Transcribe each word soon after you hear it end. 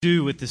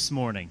Do with this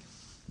morning.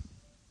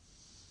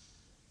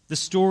 The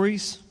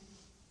stories,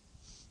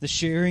 the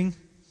sharing,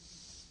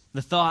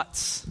 the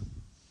thoughts,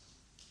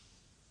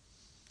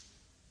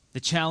 the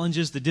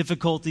challenges, the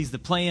difficulties, the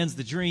plans,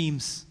 the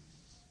dreams.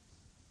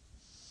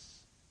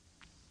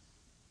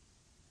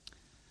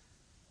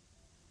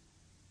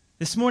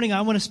 This morning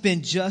I want to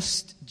spend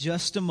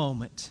just a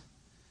moment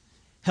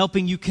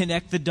helping you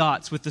connect the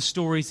dots with the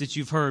stories that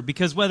you've heard,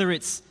 because whether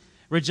it's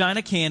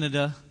Regina,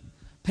 Canada,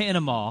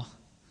 Panama,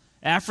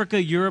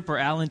 Africa, Europe, or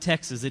Allen,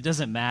 Texas, it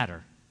doesn't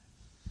matter.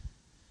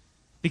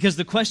 Because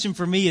the question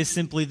for me is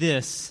simply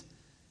this: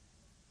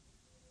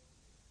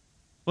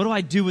 what do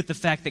I do with the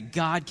fact that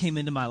God came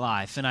into my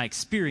life and I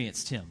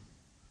experienced Him?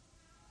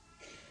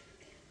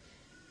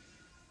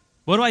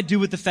 What do I do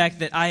with the fact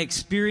that I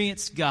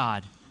experienced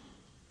God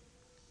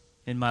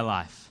in my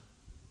life?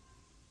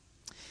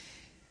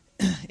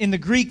 In the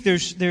Greek,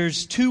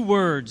 there's two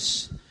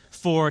words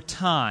for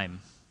time.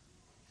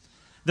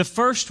 The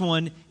first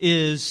one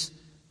is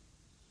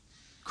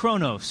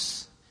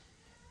chronos,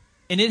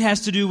 and it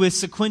has to do with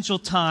sequential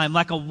time,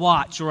 like a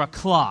watch or a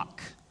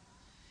clock.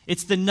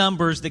 It's the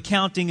numbers, the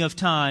counting of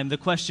time. The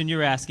question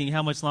you're asking,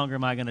 how much longer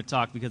am I going to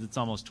talk because it's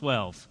almost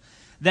 12?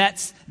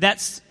 That's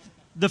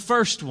the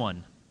first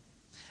one.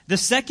 The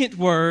second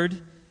word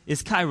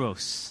is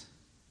kairos.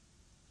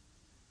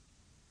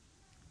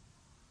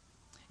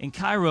 And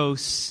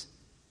kairos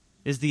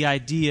is the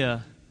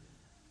idea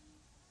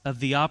of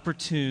the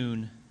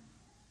opportune,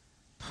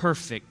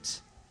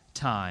 perfect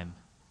time.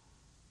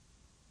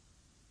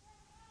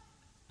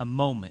 A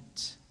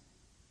moment.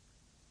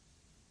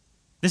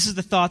 This is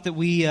the thought that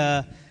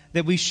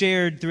we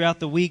shared throughout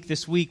the week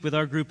this week with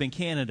our group in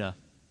Canada.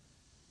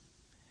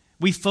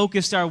 We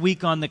focused our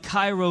week on the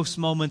kairos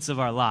moments of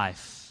our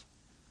life.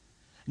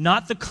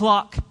 Not the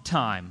clock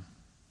time,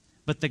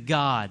 but the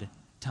God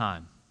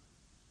time.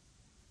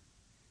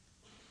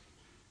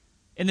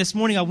 And this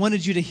morning I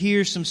wanted you to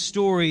hear some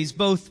stories,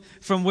 both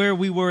from where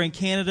we were in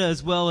Canada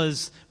as well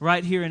as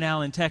right here in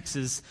Allen,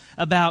 Texas,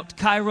 about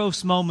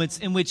kairos moments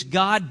in which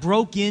God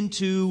broke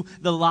into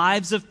the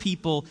lives of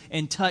people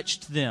and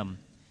touched them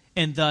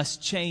and thus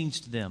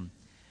changed them.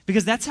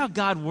 Because that's how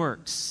God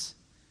works.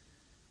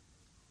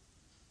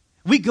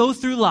 We go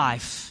through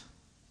life.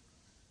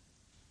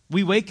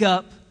 We wake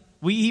up,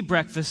 we eat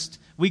breakfast,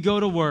 we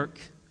go to work,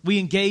 we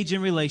engage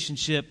in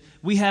relationship,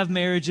 we have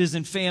marriages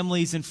and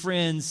families and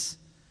friends.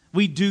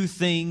 We do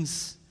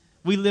things,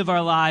 we live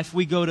our life,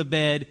 we go to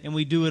bed, and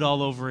we do it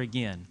all over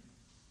again.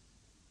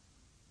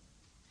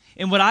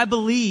 And what I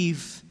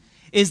believe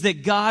is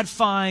that God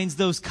finds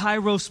those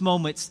kairos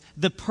moments,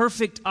 the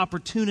perfect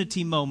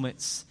opportunity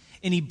moments,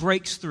 and He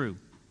breaks through.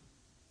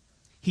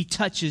 He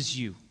touches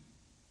you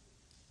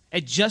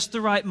at just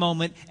the right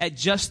moment, at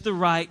just the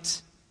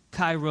right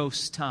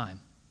kairos time.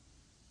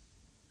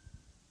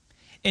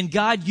 And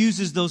God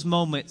uses those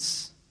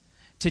moments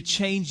to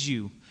change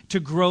you, to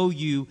grow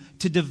you,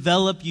 to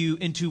develop you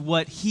into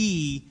what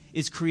He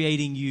is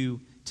creating you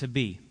to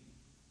be.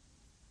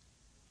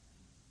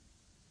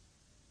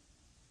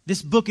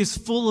 This book is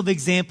full of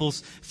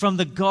examples from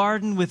the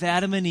garden with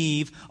Adam and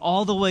Eve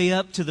all the way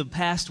up to the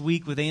past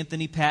week with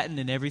Anthony Patton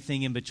and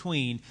everything in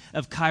between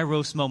of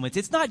kairos moments.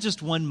 It's not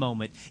just one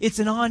moment. It's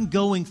an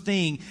ongoing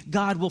thing.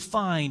 God will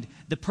find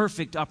the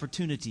perfect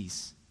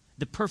opportunities,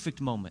 the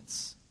perfect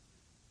moments.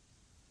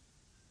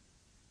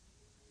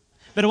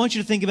 But I want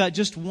you to think about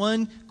just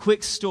one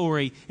quick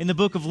story in the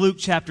book of Luke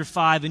chapter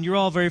 5. And you're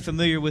all very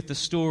familiar with the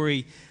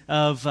story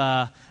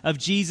of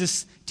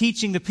Jesus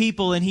teaching the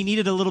people. And He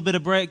needed a little bit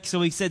of break.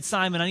 So He said,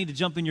 Simon, I need to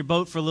jump in your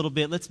boat for a little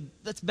bit. Let's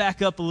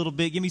back up a little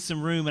bit. Give me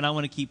some room and I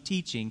want to keep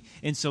teaching.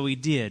 And so He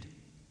did.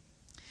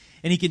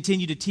 And He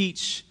continued to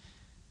teach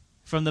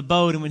from the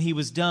boat. And when He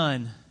was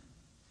done,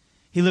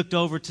 He looked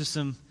over to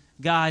some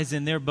guys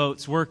in their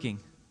boats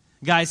working.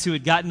 Guys who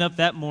had gotten up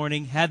that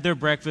morning, had their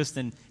breakfast,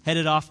 and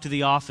headed off to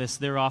the office,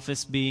 their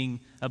office being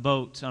a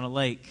boat on a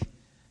lake,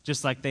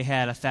 just like they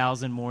had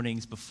 1,000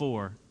 mornings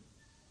before.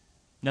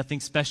 Nothing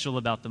special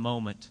about the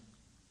moment.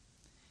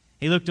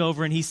 He looked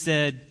over and He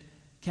said,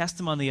 cast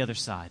them on the other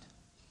side.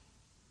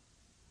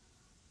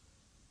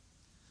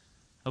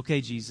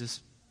 Okay,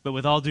 Jesus, but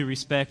with all due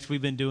respect,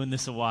 we've been doing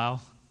this a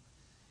while,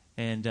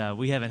 and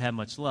we haven't had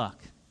much luck,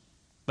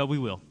 but we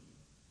will.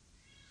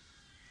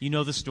 You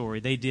know the story.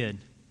 They did.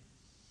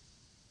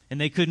 And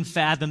they couldn't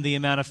fathom the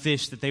amount of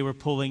fish that they were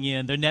pulling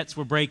in. Their nets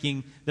were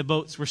breaking. The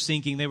boats were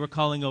sinking. They were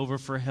calling over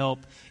for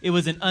help. It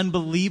was an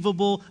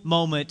unbelievable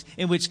moment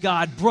in which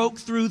God broke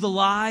through the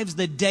lives,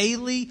 the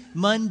daily,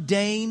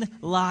 mundane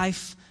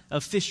life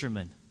of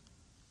fishermen,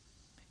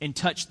 and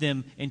touched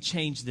them and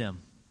changed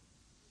them.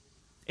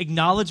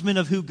 Acknowledgement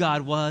of who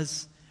God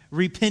was,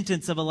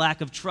 repentance of a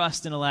lack of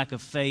trust and a lack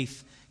of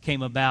faith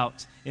came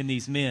about in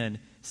these men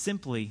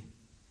simply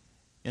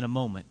in a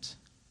moment.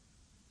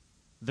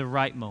 The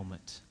right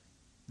moment.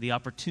 The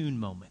opportune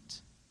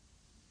moment.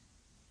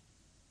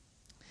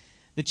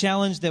 The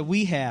challenge that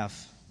we have,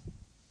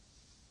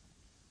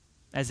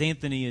 as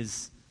Anthony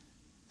has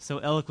so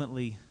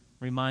eloquently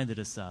reminded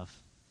us of,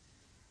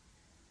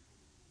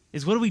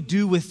 is what do we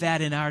do with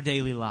that in our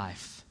daily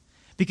life?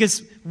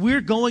 Because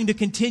we're going to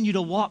continue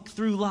to walk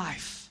through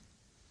life.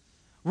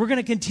 We're going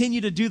to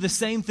continue to do the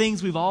same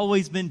things we've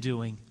always been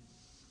doing,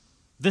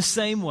 the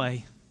same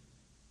way.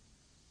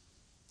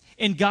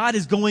 And God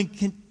is going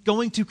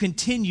to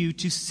continue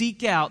to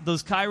seek out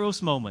those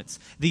kairos moments,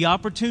 the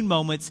opportune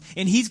moments,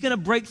 and He's going to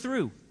break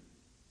through.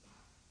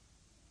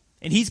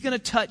 And He's going to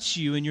touch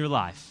you in your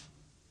life.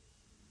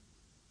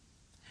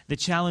 The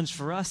challenge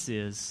for us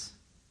is,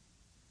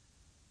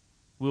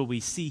 will we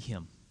see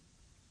Him?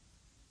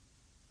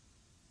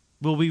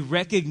 Will we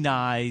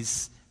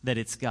recognize that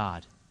it's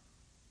God?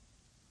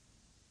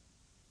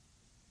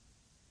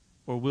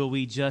 Or will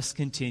we just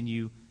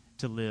continue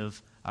to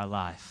live our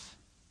life?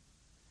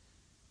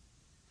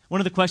 One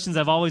of the questions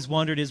I've always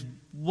wondered is,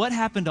 what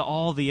happened to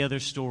all the other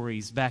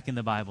stories back in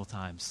the Bible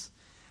times?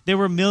 There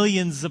were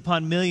millions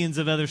upon millions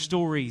of other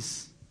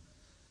stories,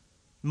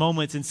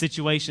 moments and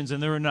situations,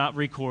 and they were not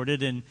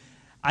recorded, and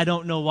I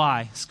don't know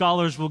why.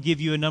 Scholars will give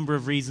you a number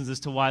of reasons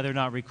as to why they're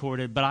not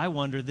recorded, but I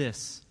wonder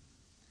this.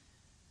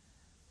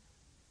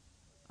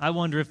 I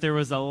wonder if there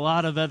was a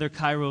lot of other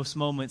kairos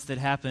moments that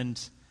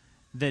happened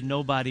that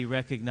nobody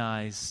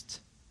recognized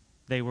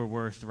they were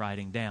worth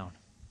writing down.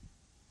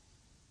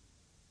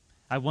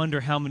 I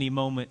wonder how many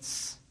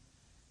moments,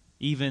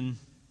 even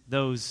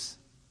those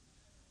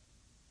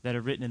that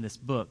are written in this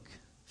book,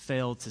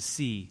 failed to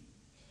see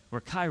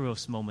were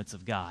kairos moments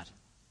of God.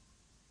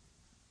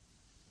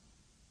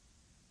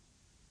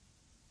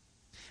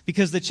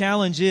 Because the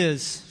challenge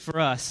is,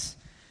 for us,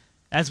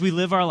 as we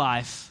live our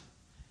life,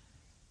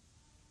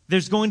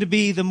 there's going to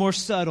be the more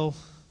subtle,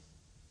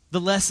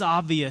 the less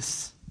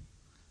obvious,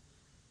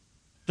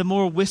 the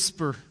more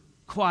whisper,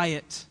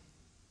 quiet,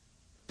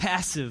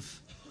 passive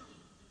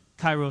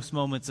kairos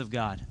moments of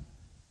God.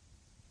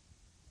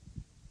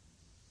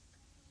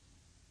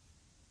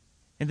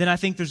 And then I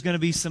think there's going to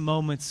be some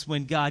moments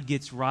when God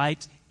gets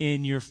right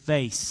in your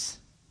face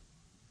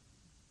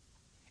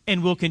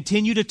and will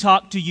continue to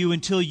talk to you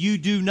until you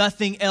do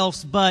nothing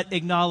else but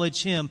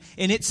acknowledge Him.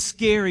 And it's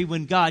scary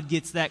when God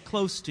gets that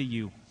close to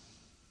you.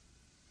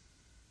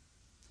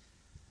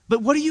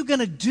 But what are you going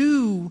to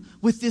do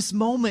with this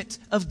moment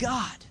of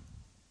God?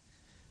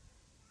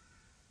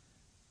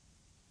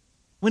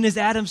 When, as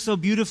Adam so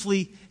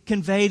beautifully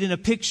conveyed in a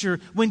picture,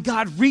 when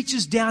God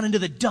reaches down into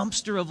the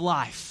dumpster of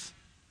life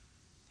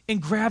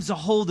and grabs a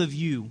hold of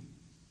you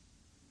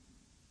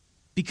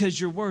because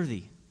you're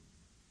worthy.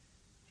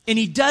 And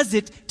He does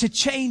it to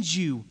change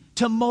you,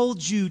 to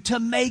mold you, to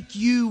make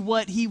you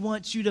what He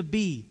wants you to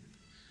be.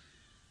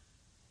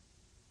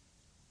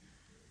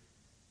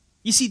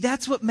 You see,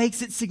 that's what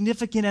makes it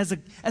significant as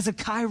a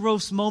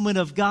kairos moment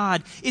of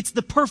God. It's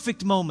the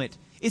perfect moment.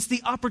 It's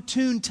the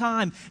opportune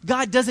time.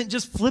 God doesn't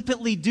just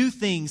flippantly do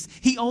things.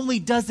 He only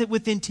does it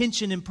with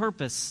intention and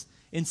purpose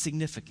and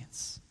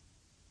significance.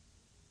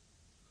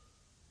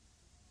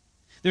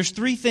 There's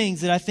 3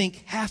 things that I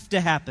think have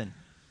to happen.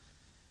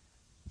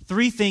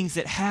 3 things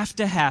that have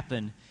to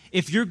happen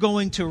if you're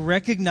going to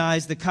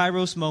recognize the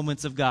kairos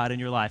moments of God in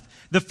your life.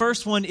 The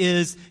first one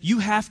is you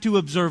have to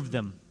observe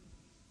them.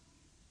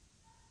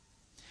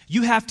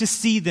 You have to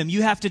see them.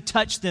 You have to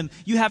touch them.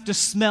 You have to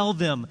smell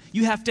them.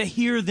 You have to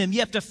hear them.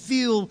 You have to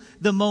feel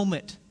the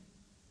moment.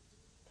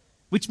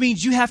 Which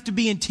means you have to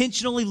be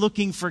intentionally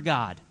looking for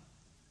God.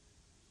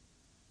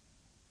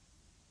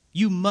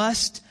 You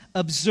must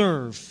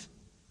observe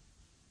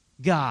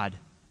God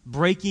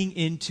breaking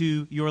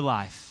into your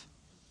life.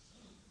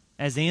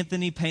 As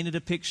Anthony painted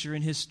a picture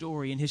in his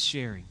story, in his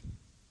sharing.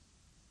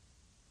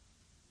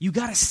 You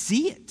got to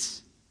see it.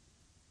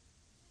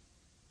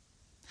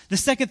 The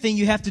second thing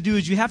you have to do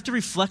is you have to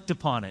reflect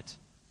upon it.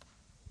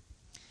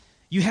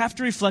 You have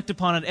to reflect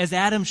upon it as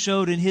Adam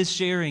showed in his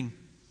sharing,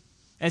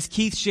 as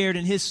Keith shared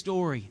in his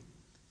story.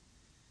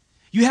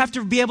 You have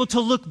to be able to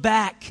look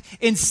back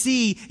and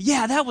see,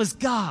 yeah, that was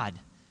God.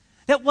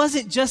 That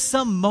wasn't just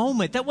some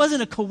moment. That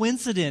wasn't a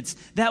coincidence.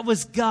 That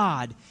was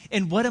God.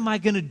 And what am I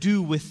going to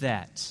do with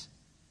that?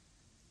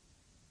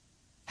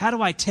 How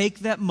do I take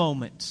that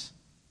moment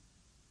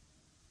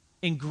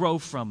and grow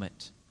from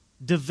it?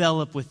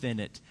 Develop within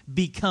it,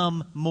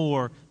 become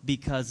more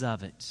because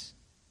of it.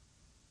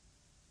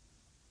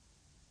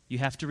 You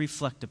have to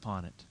reflect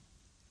upon it.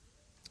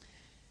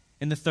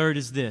 And the third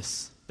is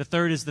this. The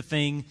third is the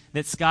thing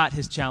that Scott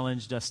has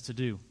challenged us to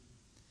do.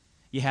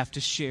 You have to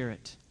share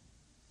it.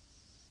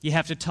 You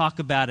have to talk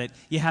about it.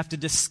 You have to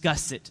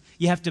discuss it.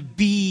 You have to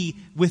be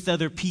with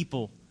other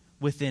people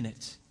within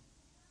it.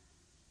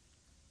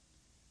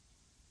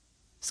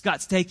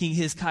 Scott's taking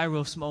his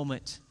kairos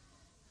moment,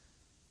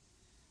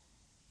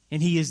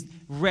 and he has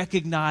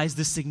recognized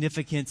the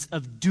significance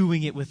of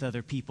doing it with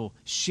other people,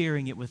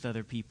 sharing it with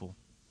other people.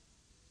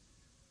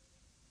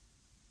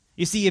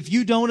 You see, if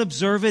you don't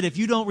observe it, if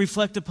you don't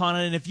reflect upon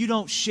it, and if you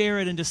don't share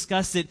it and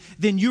discuss it,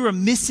 then you are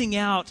missing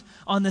out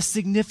on the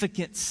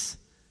significance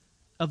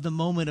of the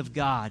moment of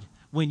God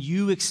when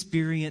you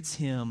experience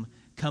Him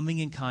coming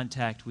in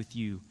contact with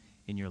you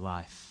in your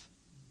life.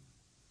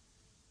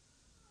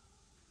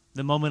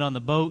 The moment on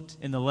the boat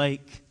in the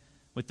lake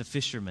with the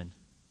fishermen.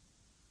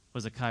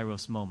 was a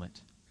Kairos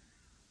moment.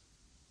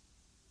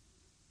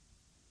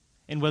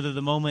 And whether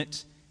the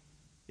moment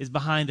is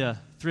behind a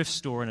thrift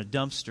store in a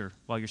dumpster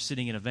while you're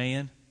sitting in a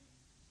van,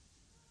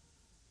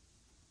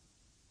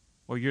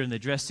 or you're in the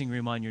dressing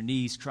room on your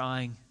knees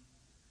crying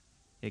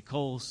at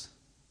Kohl's,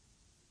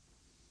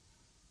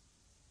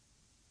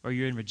 or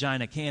you're in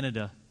Regina,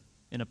 Canada,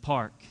 in a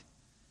park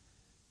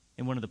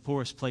in one of the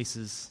poorest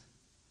places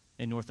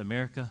in North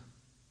America,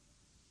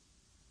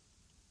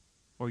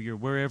 or you're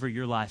wherever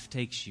your life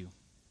takes you,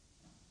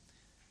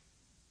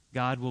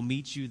 God will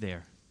meet you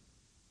there.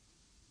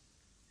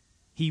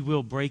 He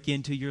will break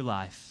into your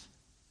life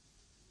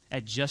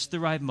at just the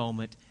right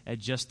moment, at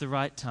just the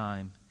right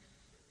time,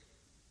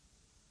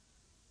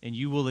 and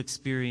you will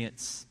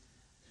experience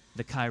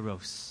the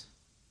Kairos,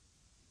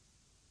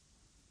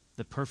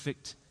 the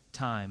perfect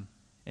time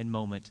and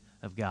moment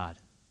of God.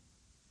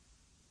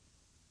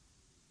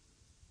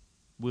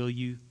 Will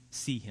you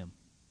see him?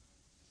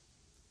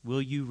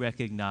 Will you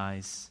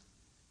recognize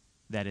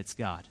that it's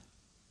God?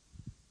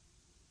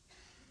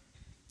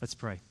 Let's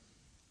pray.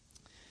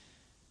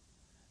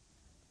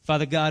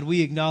 Father God,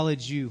 we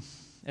acknowledge you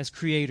as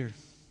Creator,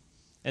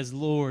 as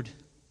Lord,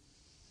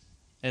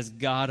 as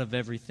God of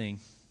everything.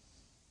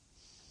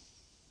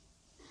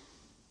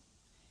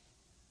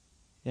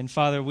 And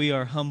Father, we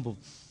are humbled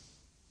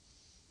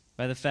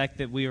by the fact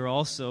that we are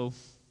also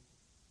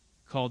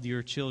called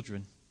your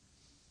children.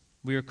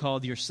 We are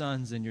called your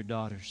sons and your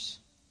daughters,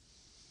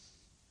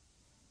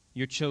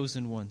 your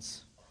chosen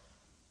ones.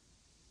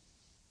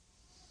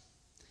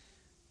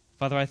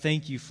 Father, I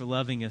thank you for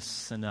loving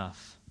us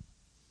enough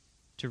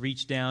to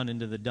reach down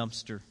into the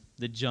dumpster,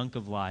 the junk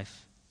of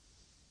life,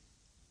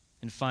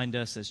 and find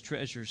us as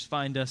treasures,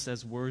 find us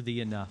as worthy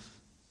enough.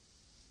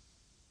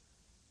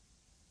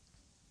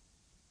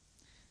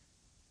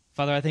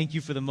 Father, I thank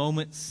you for the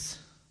moments,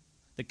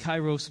 the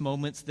Kairos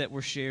moments that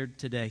were shared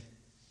today,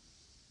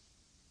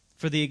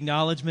 for the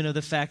acknowledgement of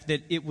the fact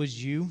that it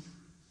was you,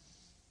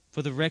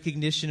 for the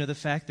recognition of the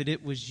fact that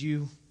it was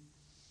you,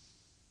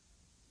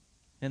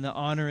 and the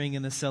honoring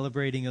and the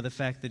celebrating of the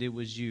fact that it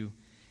was you.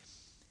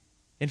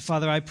 And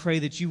Father, I pray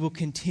that you will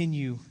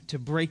continue to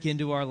break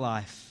into our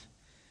life,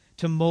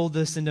 to mold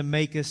us and to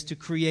make us, to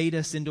create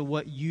us into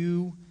what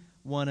you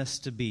want us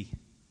to be.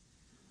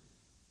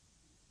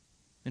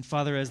 And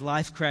Father, as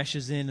life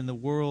crashes in and the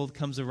world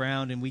comes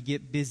around and we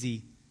get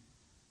busy,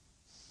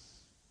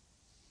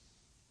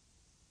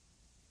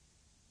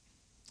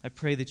 I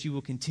pray that you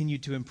will continue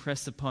to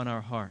impress upon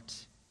our heart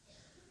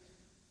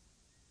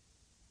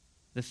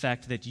the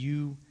fact that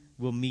you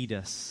will meet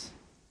us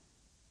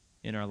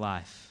in our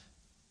life,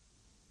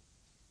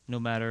 no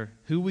matter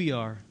who we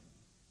are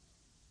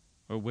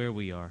or where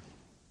we are.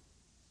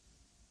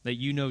 That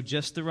you know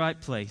just the right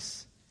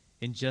place,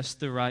 in just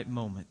the right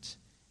moment,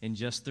 in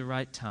just the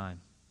right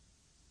time.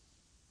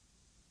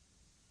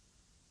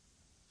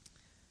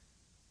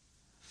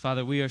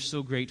 Father, we are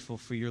so grateful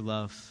for your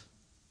love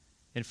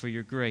and for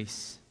your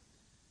grace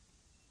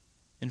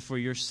and for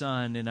your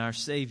Son and our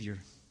Savior,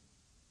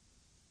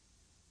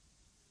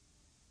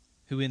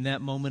 who in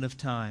that moment of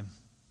time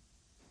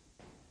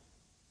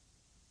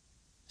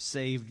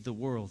saved the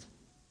world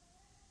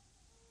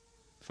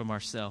from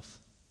ourselves.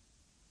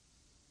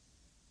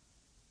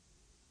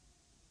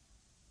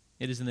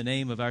 It is in the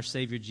name of our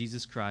Savior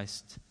Jesus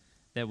Christ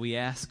that we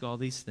ask all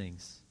these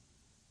things.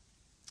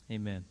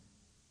 Amen.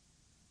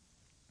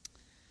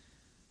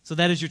 So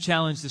that is your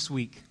challenge this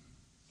week.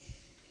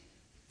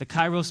 The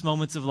Kairos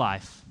moments of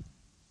life.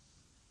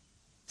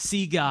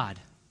 See God.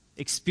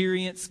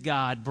 Experience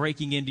God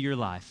breaking into your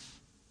life.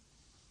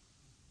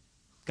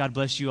 God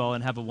bless you all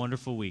and have a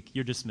wonderful week.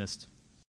 You're dismissed.